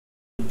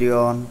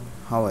Dion,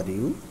 how are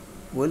you?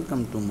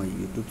 Welcome to my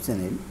YouTube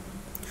channel.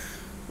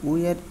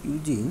 We are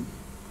using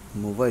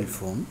mobile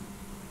phone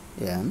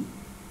and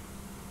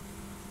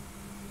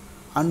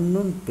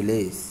unknown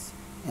place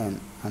and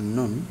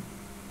unknown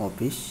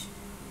office.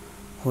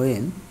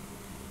 When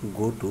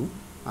go to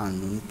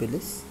unknown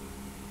place,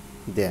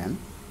 then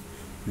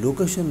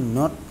location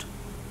not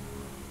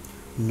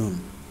known,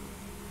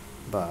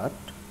 but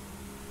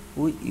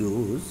we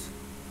use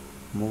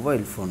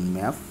mobile phone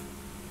map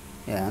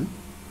and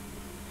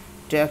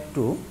track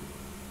to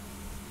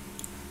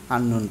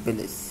unknown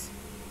place.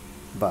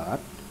 But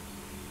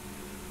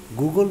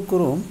Google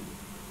Chrome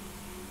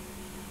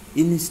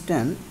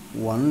instant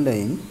one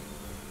line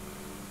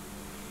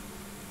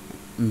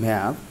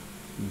map,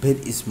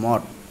 very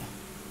smart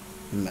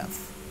map.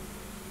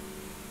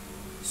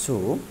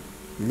 So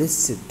let's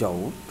set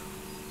out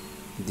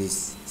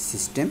these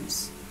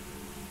systems.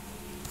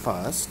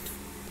 First,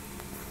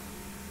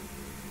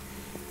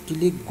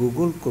 click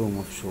Google Chrome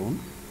option,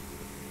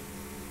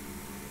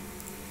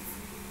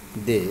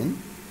 then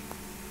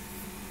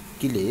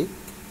click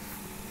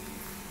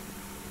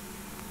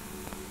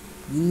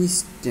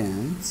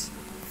Instance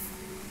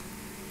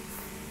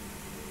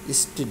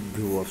State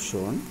View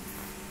option,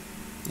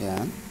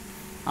 and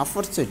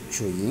after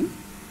showing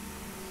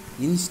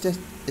Instance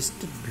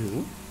State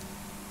View,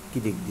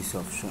 click this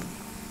option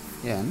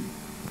and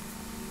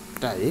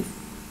type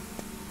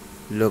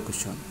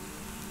location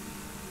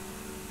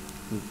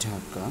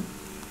Dhaka,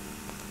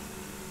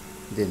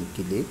 then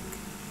click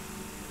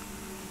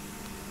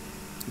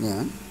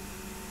and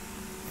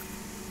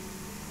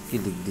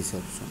click this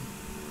option.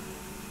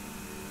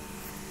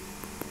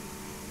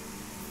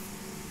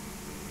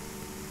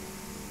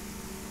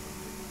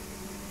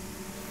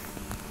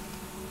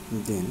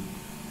 Then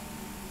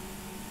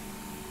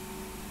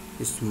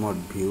smart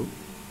view,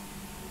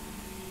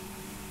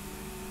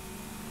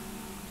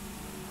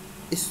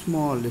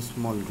 small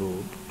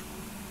road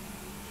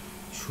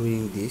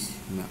showing this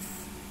map.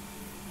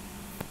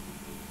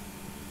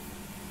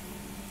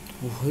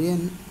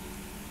 When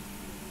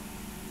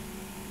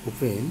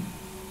open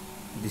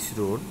this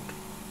road,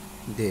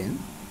 then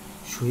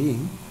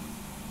showing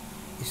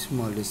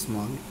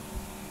small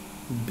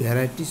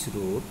varieties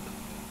road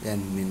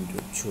and main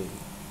road showing.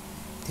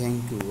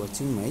 Thank you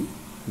watching my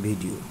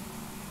video.